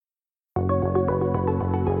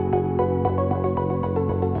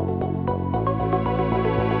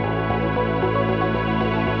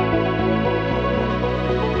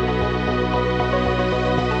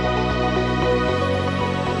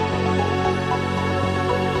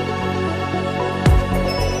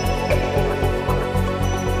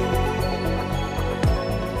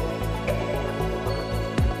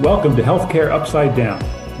Welcome to Healthcare Upside Down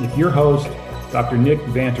with your host, Dr. Nick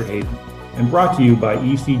Vanterhaden, and brought to you by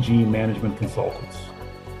ECG Management Consultants.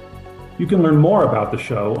 You can learn more about the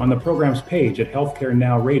show on the program's page at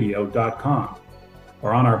healthcarenowradio.com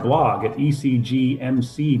or on our blog at ecgmc.com/HUD.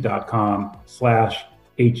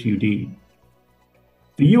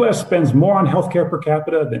 The U.S. spends more on healthcare per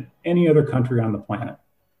capita than any other country on the planet.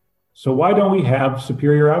 So why don't we have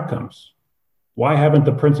superior outcomes? Why haven't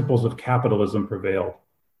the principles of capitalism prevailed?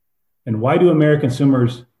 And why do American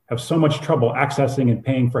consumers have so much trouble accessing and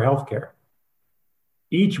paying for healthcare?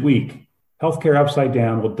 Each week, Healthcare Upside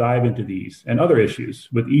Down will dive into these and other issues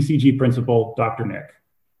with ECG principal Dr. Nick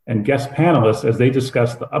and guest panelists as they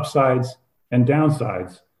discuss the upsides and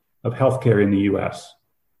downsides of healthcare in the US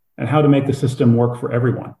and how to make the system work for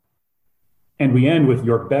everyone. And we end with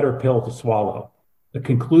your better pill to swallow, the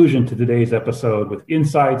conclusion to today's episode with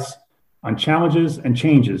insights on challenges and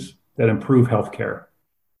changes that improve healthcare.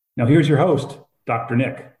 Now here's your host, Dr.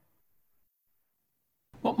 Nick.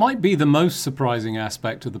 What might be the most surprising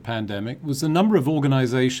aspect of the pandemic was the number of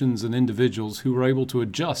organizations and individuals who were able to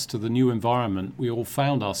adjust to the new environment we all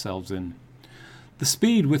found ourselves in. The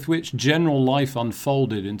speed with which general life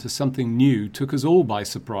unfolded into something new took us all by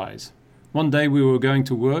surprise. One day we were going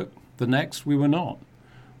to work, the next we were not.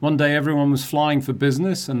 One day everyone was flying for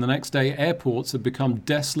business, and the next day airports had become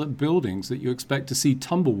desolate buildings that you expect to see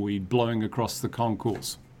tumbleweed blowing across the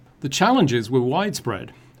concourse. The challenges were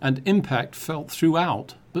widespread and impact felt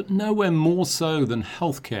throughout, but nowhere more so than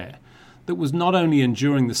healthcare, that was not only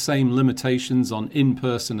enduring the same limitations on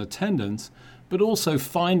in-person attendance, but also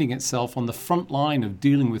finding itself on the front line of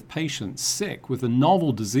dealing with patients sick with a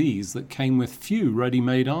novel disease that came with few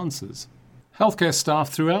ready-made answers. Healthcare staff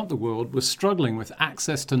throughout the world were struggling with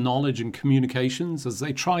access to knowledge and communications as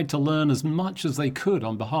they tried to learn as much as they could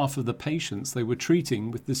on behalf of the patients they were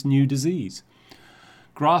treating with this new disease.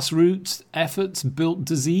 Grassroots efforts built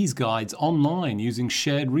disease guides online using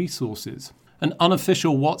shared resources. An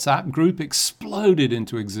unofficial WhatsApp group exploded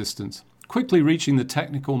into existence, quickly reaching the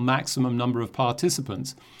technical maximum number of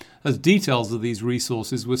participants as details of these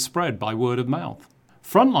resources were spread by word of mouth.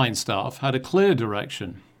 Frontline staff had a clear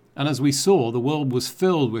direction, and as we saw, the world was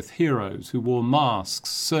filled with heroes who wore masks,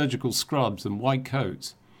 surgical scrubs, and white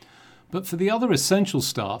coats. But for the other essential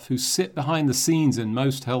staff who sit behind the scenes in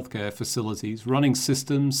most healthcare facilities, running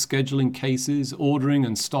systems, scheduling cases, ordering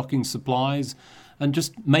and stocking supplies, and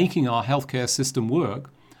just making our healthcare system work,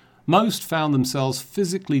 most found themselves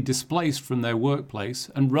physically displaced from their workplace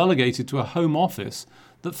and relegated to a home office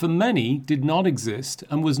that for many did not exist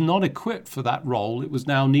and was not equipped for that role it was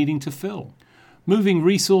now needing to fill. Moving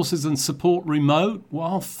resources and support remote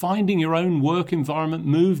while finding your own work environment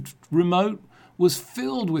moved remote was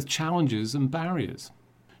filled with challenges and barriers.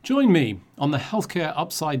 Join me on the Healthcare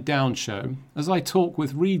Upside Down show as I talk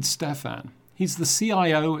with Reid Stephan. He's the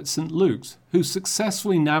CIO at St. Luke's, who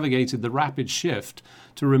successfully navigated the rapid shift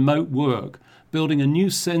to remote work, building a new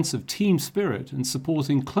sense of team spirit and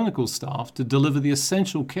supporting clinical staff to deliver the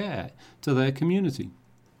essential care to their community.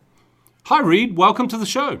 Hi, Reid. Welcome to the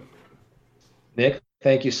show. Nick,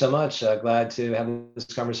 thank you so much. Glad to have this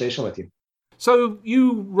conversation with you. So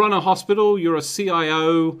you run a hospital, you're a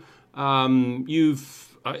CIO,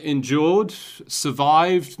 you've endured,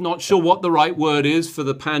 survived, not sure what the right word is for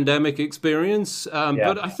the pandemic experience,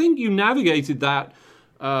 but I think you navigated that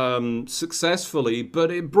successfully,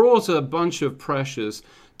 but it brought a bunch of pressures.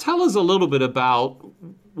 Tell us a little bit about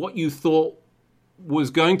what you thought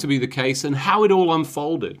was going to be the case and how it all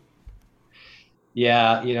unfolded.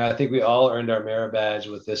 Yeah, I think we all earned our merit badge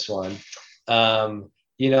with this one.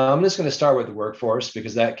 I'm just going to start with the workforce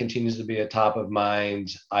because that continues to be a top of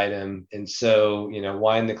mind item. And so,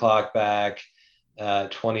 wind the clock back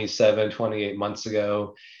 27, 28 months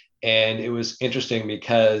ago. And it was interesting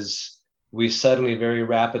because we suddenly very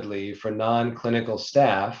rapidly for non-clinical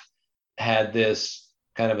staff had this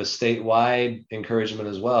kind of a statewide encouragement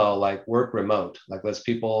as well, like work remote, like let's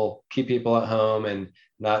keep people at home and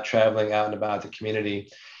not traveling out and about the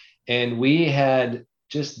community. And we had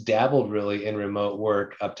just dabbled really in remote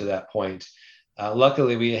work up to that point.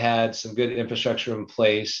 Luckily, we had some good infrastructure in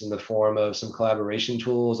place in the form of some collaboration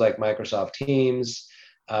tools like Microsoft Teams.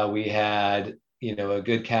 We had, a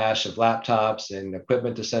good cache of laptops and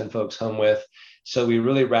equipment to send folks home with. So we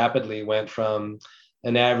really rapidly went from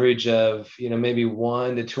an average of, maybe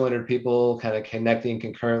 100 to 200 people kind of connecting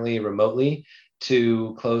concurrently remotely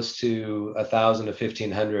to close to 1,000 to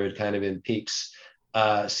 1,500 kind of in peaks,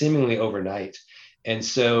 seemingly overnight. And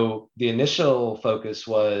so the initial focus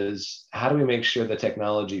was, how do we make sure the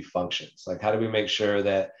technology functions? Like, how do we make sure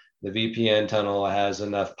that the VPN tunnel has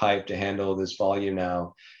enough pipe to handle this volume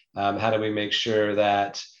now? How do we make sure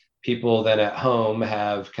that people then at home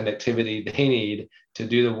have connectivity they need to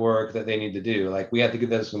do the work that they need to do? Like we have to give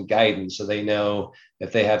them some guidance so they know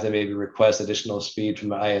if they have to maybe request additional speed from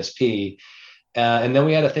the ISP. And then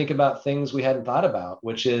we had to think about things we hadn't thought about,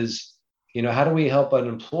 which is, how do we help an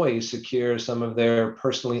employee secure some of their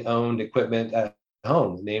personally owned equipment at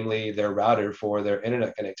home, namely their router for their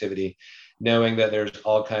internet connectivity, knowing that there's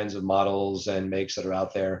all kinds of models and makes that are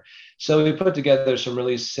out there. So we put together some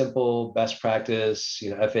really simple best practice,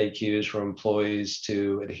 FAQs for employees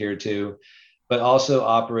to adhere to, but also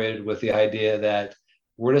operated with the idea that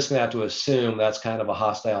we're just going to have to assume that's kind of a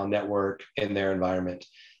hostile network in their environment.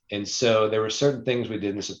 And so there were certain things we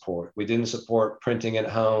didn't support. We didn't support printing at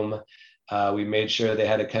home. We made sure they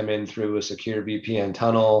had to come in through a secure VPN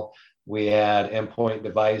tunnel. We had endpoint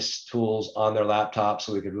device tools on their laptop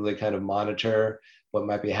so we could really kind of monitor what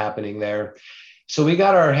might be happening there. So we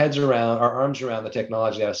got our arms around the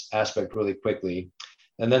technology aspect really quickly.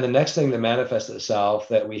 And then the next thing that manifested itself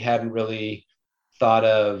that we hadn't really thought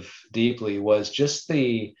of deeply was just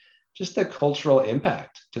the cultural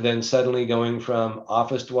impact to then suddenly going from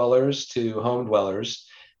office dwellers to home dwellers.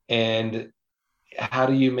 And how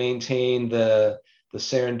do you maintain the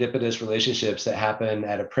serendipitous relationships that happen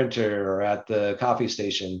at a printer or at the coffee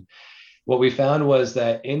station? What we found was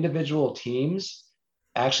that individual teams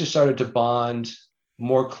actually started to bond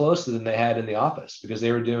more closely than they had in the office because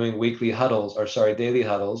they were doing daily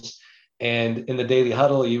huddles. And in the daily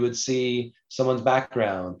huddle, you would see someone's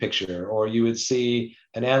background picture, or you would see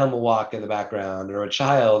an animal walk in the background or a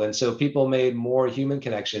child. And so people made more human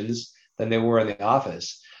connections than they were in the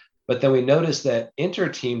office. But then we noticed that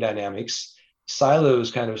inter-team dynamics,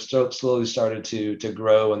 silos kind of slowly started to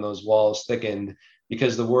grow and those walls thickened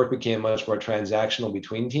because the work became much more transactional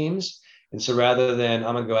between teams. And so rather than,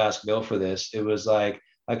 I'm going to go ask Bill for this, it was like,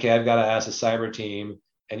 okay, I've got to ask the cyber team.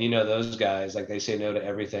 And those guys, like they say no to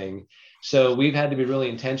everything. So we've had to be really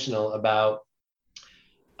intentional about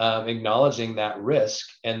acknowledging that risk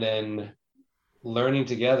and then learning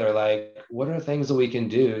together, like, what are things that we can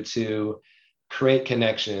do to create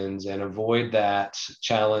connections and avoid that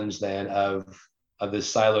challenge then of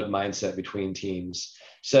this siloed mindset between teams.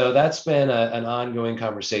 So that's been an ongoing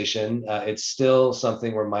conversation. It's still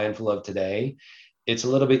something we're mindful of today. It's a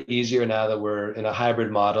little bit easier now that we're in a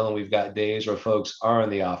hybrid model and we've got days where folks are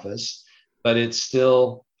in the office, but it's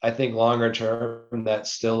still, I think longer term,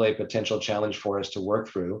 that's still a potential challenge for us to work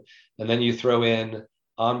through. And then you throw in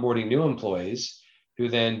onboarding new employees who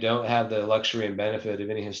then don't have the luxury and benefit of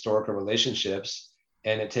any historical relationships.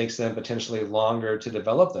 And it takes them potentially longer to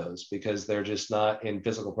develop those because they're just not in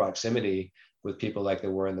physical proximity with people like they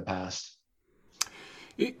were in the past.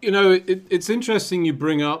 It's interesting you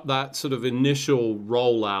bring up that sort of initial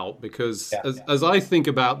rollout because as I think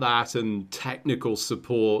about that and technical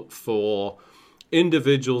support for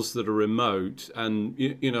individuals that are remote, and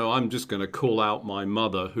I'm just going to call out my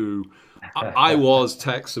mother who I was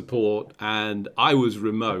tech support and I was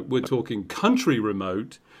remote. We're talking country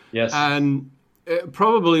remote. Yes. And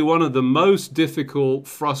probably one of the most difficult,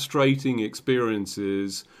 frustrating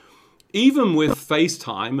experiences, even with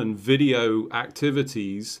FaceTime and video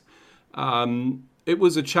activities, it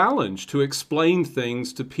was a challenge to explain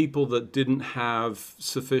things to people that didn't have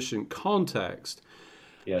sufficient context.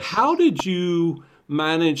 Yes. How did you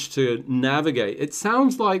manage to navigate? It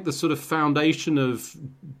sounds like the sort of foundation of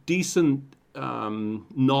decent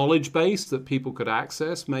knowledge base that people could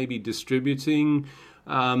access, maybe distributing.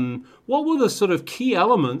 What were the sort of key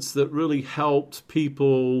elements that really helped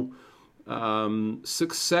people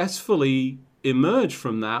successfully emerge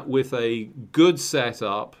from that with a good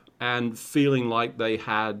setup and feeling like they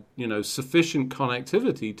had, sufficient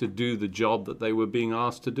connectivity to do the job that they were being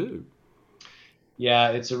asked to do? Yeah,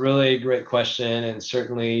 it's a really great question and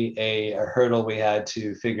certainly a hurdle we had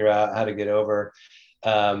to figure out how to get over.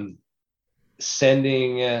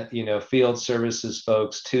 Sending, field services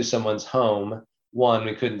folks to someone's home, one,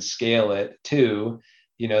 we couldn't scale it. Two,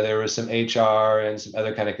 there was some HR and some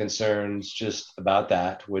other kind of concerns just about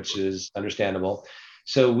that, which is understandable.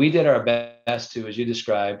 So we did our best to, as you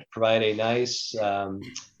described, provide a nice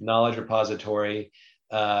knowledge repository.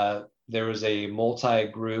 There was a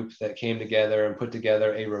multi-group that came together and put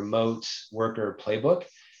together a remote worker playbook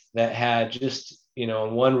that had just, in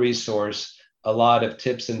one resource, a lot of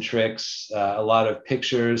tips and tricks, a lot of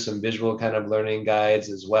pictures, some visual kind of learning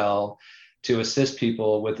guides as well to assist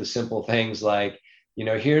people with the simple things like,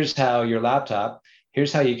 here's how your laptop,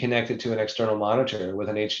 here's how you connect it to an external monitor with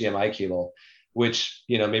an HDMI cable, which,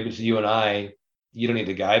 maybe to you and I, you don't need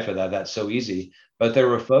a guide for that. That's so easy. But there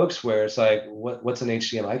were folks where it's like, what's an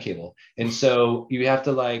HDMI cable? And so you have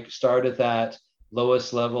to start at that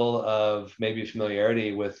lowest level of maybe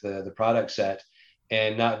familiarity with the product set,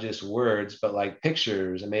 and not just words, but like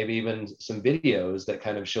pictures and maybe even some videos that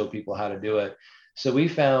kind of show people how to do it. So we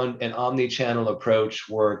found an omni-channel approach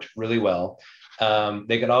worked really well.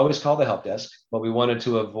 They could always call the help desk, but we wanted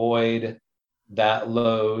to avoid that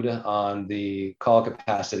load on the call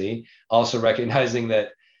capacity. Also recognizing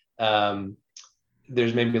that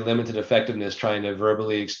there's maybe limited effectiveness trying to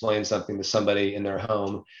verbally explain something to somebody in their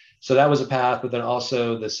home. So that was a path, but then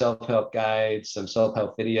also the self-help guides, some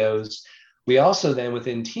self-help videos. We also then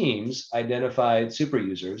within teams identified super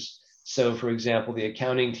users. So for example, the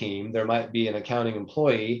accounting team, there might be an accounting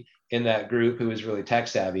employee in that group who is really tech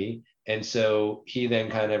savvy. And so he then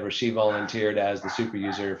kind of, or she volunteered as the super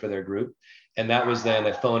user for their group. And that was then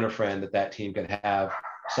a phone a friend that team could have,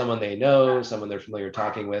 someone they know, someone they're familiar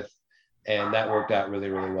talking with. And that worked out really,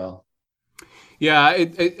 really well. Yeah,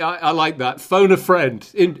 I like that. Phone a friend.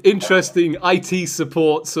 Interesting IT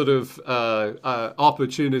support sort of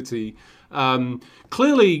opportunity.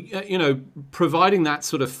 Clearly, providing that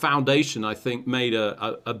sort of foundation, I think, made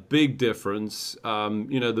a big difference.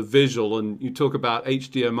 The visual, and you talk about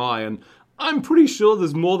HDMI, and I'm pretty sure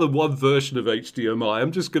there's more than one version of HDMI.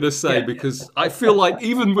 I'm just going to say, because I feel like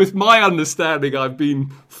even with my understanding, I've been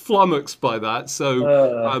flummoxed by that.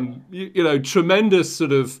 So, tremendous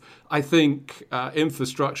sort of, I think,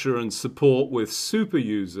 infrastructure and support with super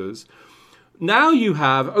users. Now you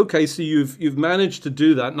have, okay, so you've managed to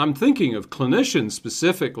do that. And I'm thinking of clinicians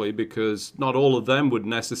specifically, because not all of them would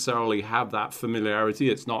necessarily have that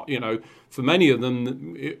familiarity. It's not, for many of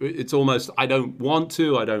them, it's almost, I don't want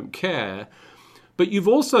to, I don't care. But you've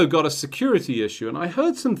also got a security issue. And I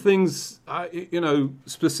heard some things,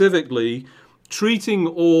 specifically treating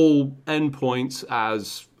all endpoints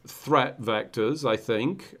as threat vectors, I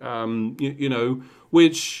think,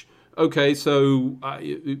 which... Okay, so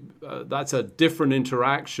that's a different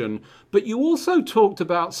interaction. But you also talked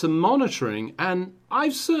about some monitoring, and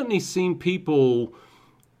I've certainly seen people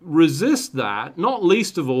resist that, not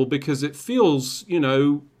least of all because it feels,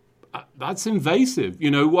 that's invasive.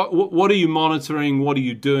 What are you monitoring? What are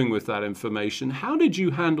you doing with that information? How did you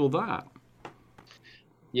handle that?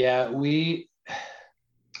 Yeah, we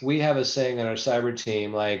have a saying on our cyber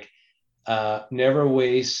team, like, never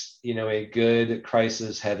waste, a good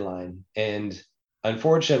crisis headline. And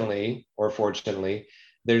unfortunately, or fortunately,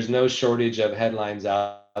 there's no shortage of headlines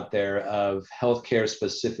out there of healthcare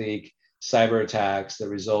specific cyber attacks that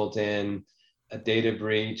result in a data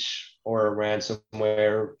breach or a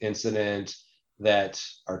ransomware incident that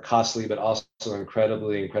are costly, but also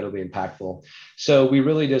incredibly, incredibly impactful. So we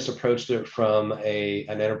really just approached it from an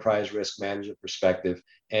enterprise risk management perspective.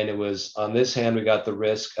 And it was on this hand, we got the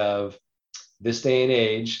risk of this day and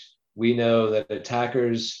age, we know that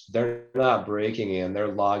attackers, they're not breaking in, they're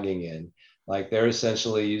logging in. Like they're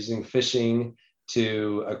essentially using phishing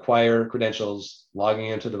to acquire credentials, logging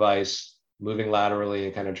into a device, moving laterally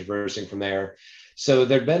and kind of traversing from there. So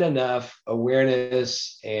there'd been enough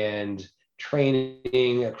awareness and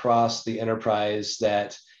training across the enterprise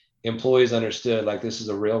that employees understood like this is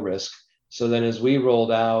a real risk. So then as we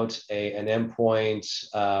rolled out an endpoint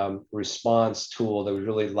response tool that was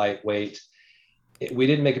really lightweight, we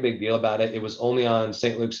didn't make a big deal about it. It was only on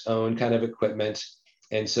St. Luke's own kind of equipment.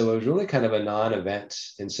 And so it was really kind of a non-event.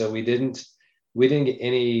 And so we didn't get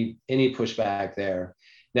any pushback there.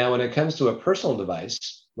 Now, when it comes to a personal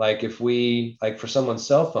device, like for someone's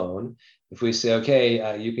cell phone, if we say,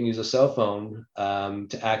 okay, you can use a cell phone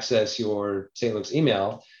to access your St. Luke's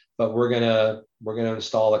email, but we're gonna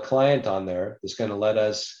install a client on there that's gonna let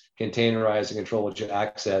us containerize and control what you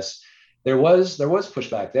access. There was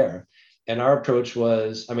pushback there. And our approach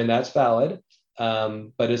was, that's valid,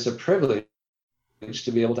 but it's a privilege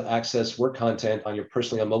to be able to access work content on your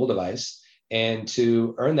personally on mobile device. And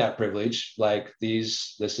to earn that privilege,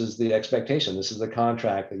 this is the expectation. This is the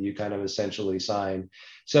contract that you kind of essentially sign.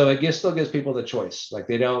 So it still gives people the choice. Like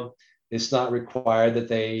it's not required that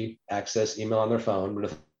they access email on their phone, but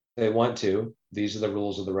if they want to, these are the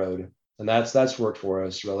rules of the road. And that's worked for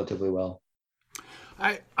us relatively well.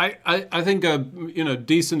 I think a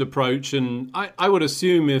decent approach, and I would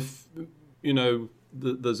assume if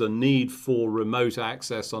there's a need for remote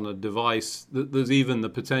access on a device, there's even the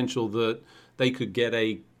potential that they could get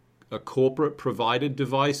a corporate provided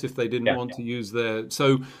device if they didn't want to use their.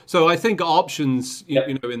 So I think options,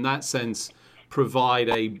 in that sense, provide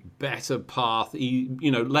a better path,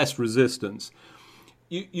 less resistance.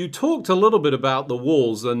 You talked a little bit about the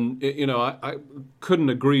walls, and I couldn't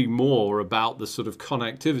agree more about the sort of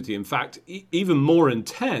connectivity. In fact, even more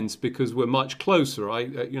intense because we're much closer.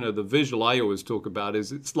 The visual I always talk about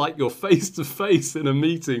is it's like you're face to face in a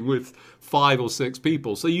meeting with 5 or 6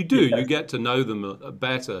 people. So you get to know them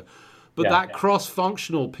better. But that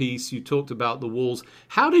cross-functional piece you talked about, the walls.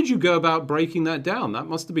 How did you go about breaking that down? That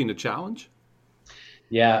must have been a challenge.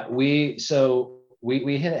 Yeah, we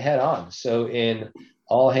hit it head on. So in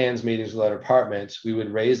all hands meetings with our department, we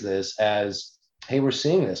would raise this as, hey, we're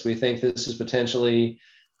seeing this. We think this is potentially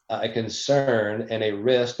a concern and a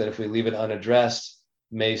risk that if we leave it unaddressed,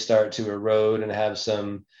 may start to erode and have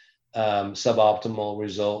some suboptimal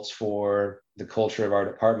results for the culture of our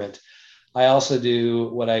department. I also do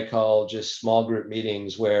what I call just small group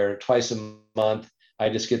meetings where twice a month I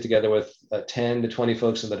just get together with 10 to 20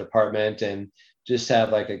 folks in the department and just have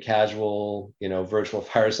like a casual, virtual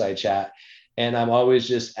fireside chat. And I'm always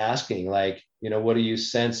just asking, like, what are you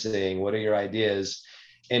sensing? What are your ideas?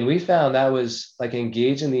 And we found that was like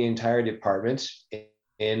engaging the entire department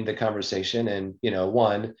in the conversation. And,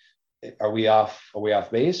 one, are we off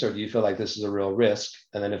base, or do you feel like this is a real risk?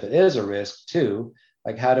 And then if it is a risk, two,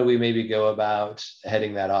 like, how do we maybe go about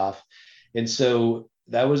heading that off? And so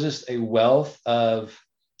that was just a wealth of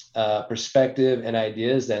perspective and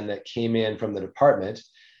ideas then that came in from the department.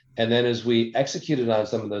 And then as we executed on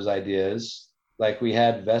some of those ideas, like, we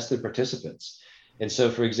had vested participants. And so,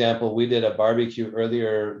 for example, we did a barbecue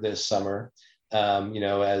earlier this summer,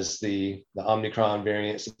 as the Omicron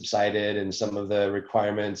variant subsided and some of the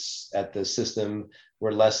requirements at the system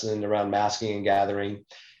were lessened around masking and gathering.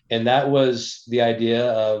 And that was the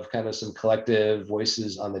idea of kind of some collective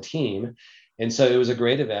voices on the team. And so it was a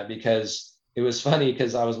great event because it was funny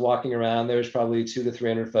because I was walking around, there was probably 200 to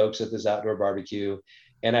 300 folks at this outdoor barbecue.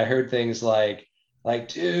 And I heard things like,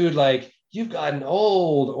 dude, like, you've gotten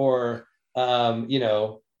old, or, I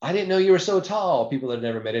didn't know you were so tall. People that had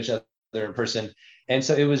never met each other in person. And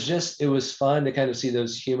so it was fun to kind of see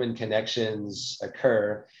those human connections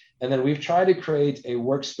occur. And then we've tried to create a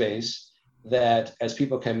workspace that as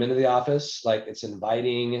people come into the office, like, it's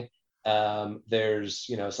inviting. There's,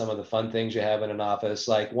 some of the fun things you have in an office.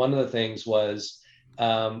 Like, one of the things was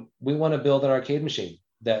we want to build an arcade machine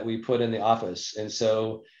that we put in the office. And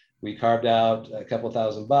so we carved out a couple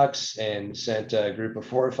 $1,000 and sent a group of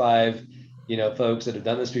 4 or 5, folks that have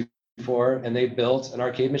done this before, and they built an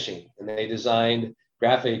arcade machine and they designed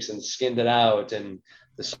graphics and skinned it out and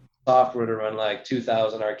the software to run like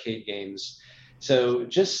 2,000 arcade games. So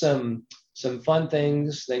just some fun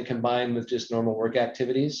things then combined with just normal work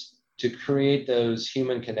activities to create those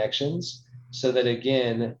human connections so that,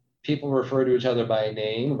 again, people refer to each other by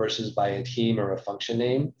name versus by a team or a function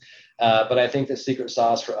name. But I think the secret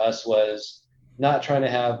sauce for us was not trying to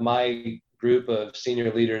have my group of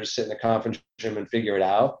senior leaders sit in the conference room and figure it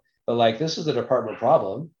out, but like, this is a department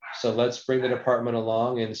problem. So let's bring the department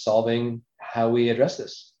along in solving how we address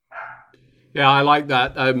this. Yeah, I like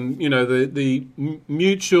that. The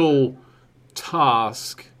mutual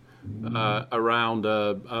task around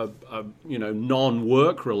a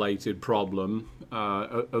non-work related problem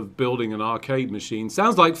of building an arcade machine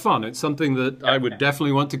sounds like fun. It's something that I would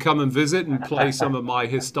definitely want to come and visit and play some of my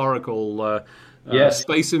historical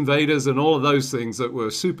Space Invaders and all of those things that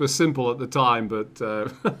were super simple at the time, but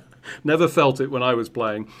never felt it when I was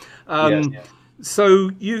playing.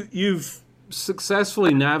 So you've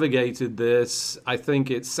successfully navigated this. I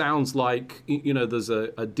think it sounds like there's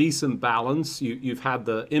a decent balance. You've had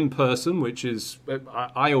the in-person, which is,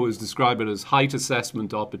 I always describe it as height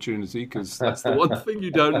assessment opportunity, because that's the one thing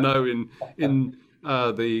you don't know in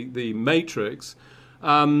the matrix.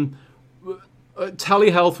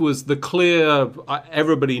 Telehealth was the clear,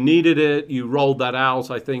 everybody needed it. You rolled that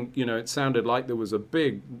out. I think it sounded like there was a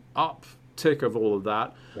big uptick of all of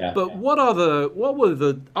that. But what were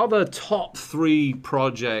the other top 3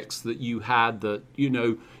 projects that you had that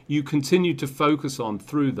you continued to focus on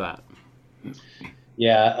through that?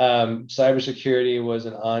 Cybersecurity was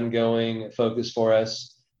an ongoing focus for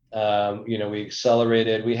us. We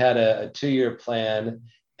accelerated. We had a 2-year plan,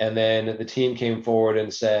 and then the team came forward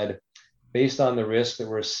and said, based on the risk that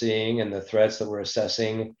we're seeing and the threats that we're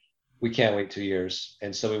assessing, we can't wait 2 years.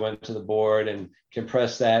 And so we went to the board and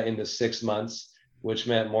compressed that into 6 months, which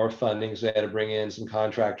meant more funding. So we had to bring in some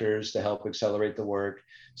contractors to help accelerate the work.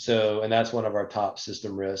 And that's one of our top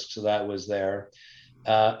system risks. So that was there.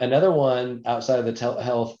 Another one outside of the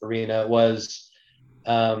telehealth arena was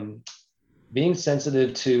being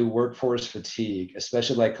sensitive to workforce fatigue,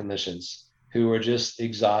 especially like clinicians who are just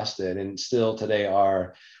exhausted and still today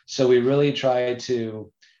are. So we really try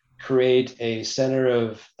to create a center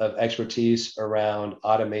of expertise around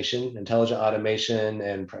automation, intelligent automation,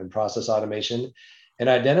 and process automation, and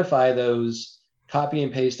identify those copy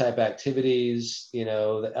and paste type activities,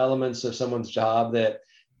 the elements of someone's job that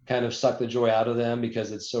kind of suck the joy out of them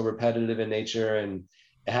because it's so repetitive in nature and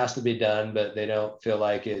it has to be done, but they don't feel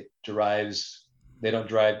like they don't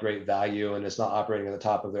drive great value and it's not operating at the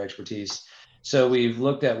top of their expertise. So we've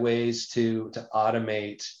looked at ways to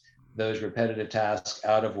automate those repetitive tasks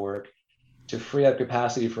out of work to free up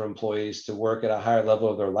capacity for employees to work at a higher level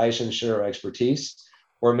of their licensure or expertise,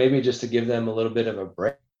 or maybe just to give them a little bit of a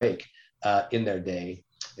break in their day.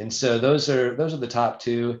 And so those are the top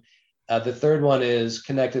two. The third one is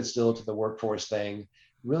connected still to the workforce thing,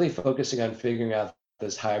 really focusing on figuring out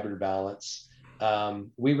this hybrid balance.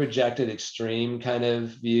 We rejected extreme kind of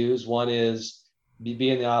views. One is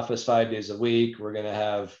be in the office 5 days a week. We're going to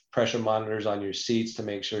have pressure monitors on your seats to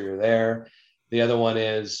make sure you're there. The other one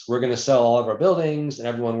is we're going to sell all of our buildings and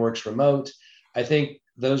everyone works remote. I think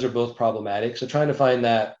those are both problematic. So trying to find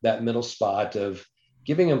that middle spot of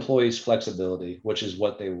giving employees flexibility, which is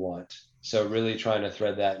what they want. So really trying to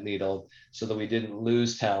thread that needle so that we didn't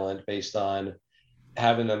lose talent based on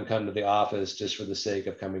having them come to the office just for the sake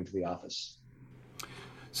of coming to the office.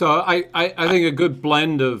 So I think a good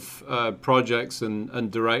blend of projects and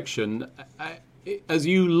direction. As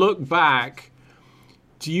you look back,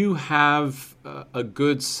 do you have a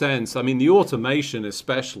good sense? I mean, the automation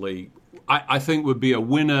especially, I think would be a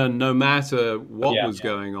winner no matter what was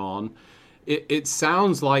going on. It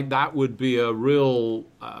sounds like that would be a real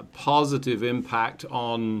positive impact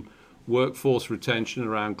on workforce retention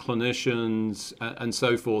around clinicians and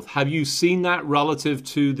so forth. Have you seen that relative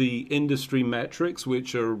to the industry metrics,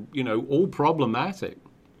 which are, all problematic?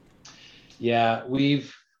 Yeah,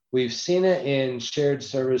 we've seen it in shared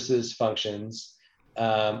services functions.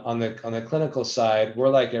 On the clinical side, we're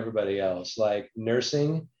like everybody else. Like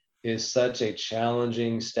nursing is such a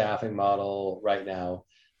challenging staffing model right now.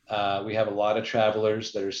 We have a lot of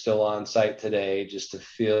travelers that are still on site today just to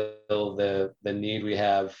fill the need we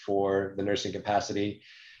have for the nursing capacity.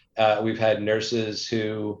 We've had nurses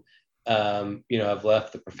who, have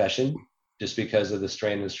left the profession just because of the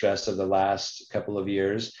strain and stress of the last couple of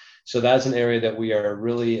years. So that's an area that we are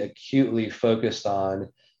really acutely focused on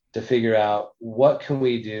to figure out what can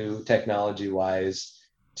we do technology-wise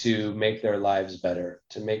to make their lives better,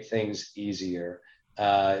 to make things easier.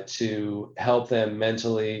 To help them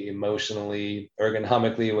mentally, emotionally,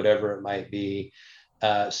 ergonomically, whatever it might be,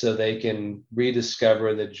 so they can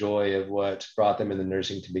rediscover the joy of what brought them into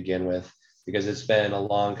nursing to begin with, because it's been a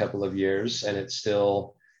long couple of years and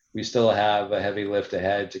we still have a heavy lift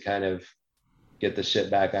ahead to kind of get the ship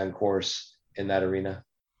back on course in that arena.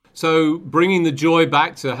 So bringing the joy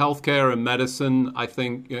back to healthcare and medicine, I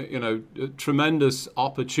think, tremendous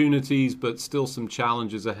opportunities, but still some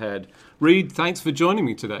challenges ahead. Reed, thanks for joining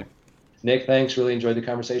me today. Nick, thanks. Really enjoyed the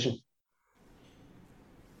conversation.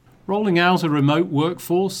 Rolling out a remote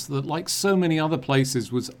workforce that, like so many other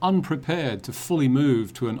places, was unprepared to fully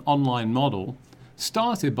move to an online model,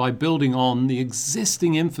 started by building on the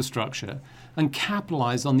existing infrastructure and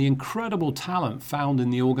capitalize on the incredible talent found in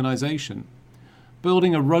the organization.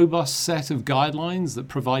 Building a robust set of guidelines that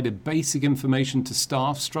provided basic information to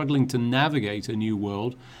staff struggling to navigate a new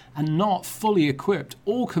world and not fully equipped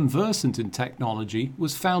or conversant in technology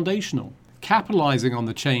was foundational. Capitalizing on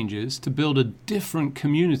the changes to build a different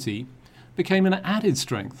community became an added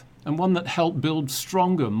strength and one that helped build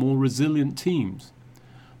stronger, more resilient teams.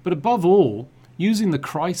 But above all, using the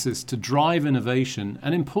crisis to drive innovation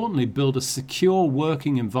and importantly build a secure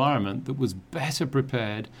working environment that was better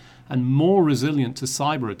prepared and more resilient to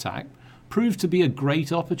cyber attack proved to be a great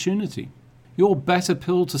opportunity. Your better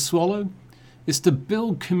pill to swallow is to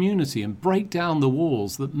build community and break down the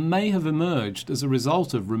walls that may have emerged as a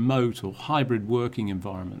result of remote or hybrid working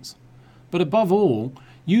environments. But above all,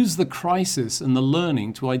 use the crisis and the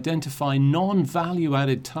learning to identify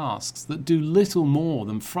non-value-added tasks that do little more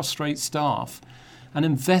than frustrate staff and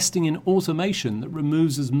investing in automation that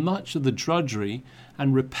removes as much of the drudgery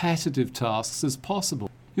and repetitive tasks as possible.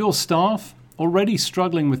 Your staff, already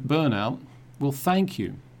struggling with burnout, will thank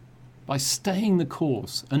you by staying the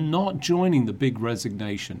course and not joining the big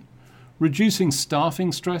resignation, reducing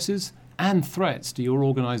staffing stresses and threats to your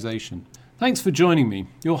organization. Thanks for joining me,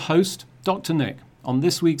 your host, Dr. Nick, on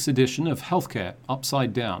this week's edition of Healthcare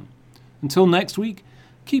Upside Down. Until next week,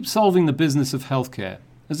 keep solving the business of healthcare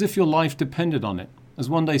as if your life depended on it, as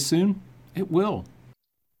one day soon, it will.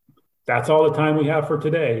 That's all the time we have for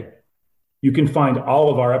today. You can find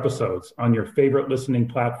all of our episodes on your favorite listening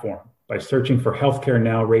platform by searching for Healthcare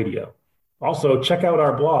Now Radio. Also, check out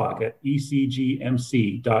our blog at ecgmc.com/HUD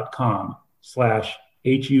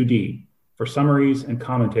for summaries and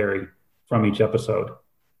commentary from each episode.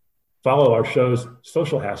 Follow our show's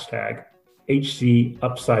social hashtag, HC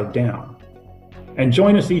Upside Down. And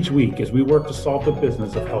join us each week as we work to solve the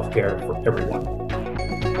business of healthcare for everyone.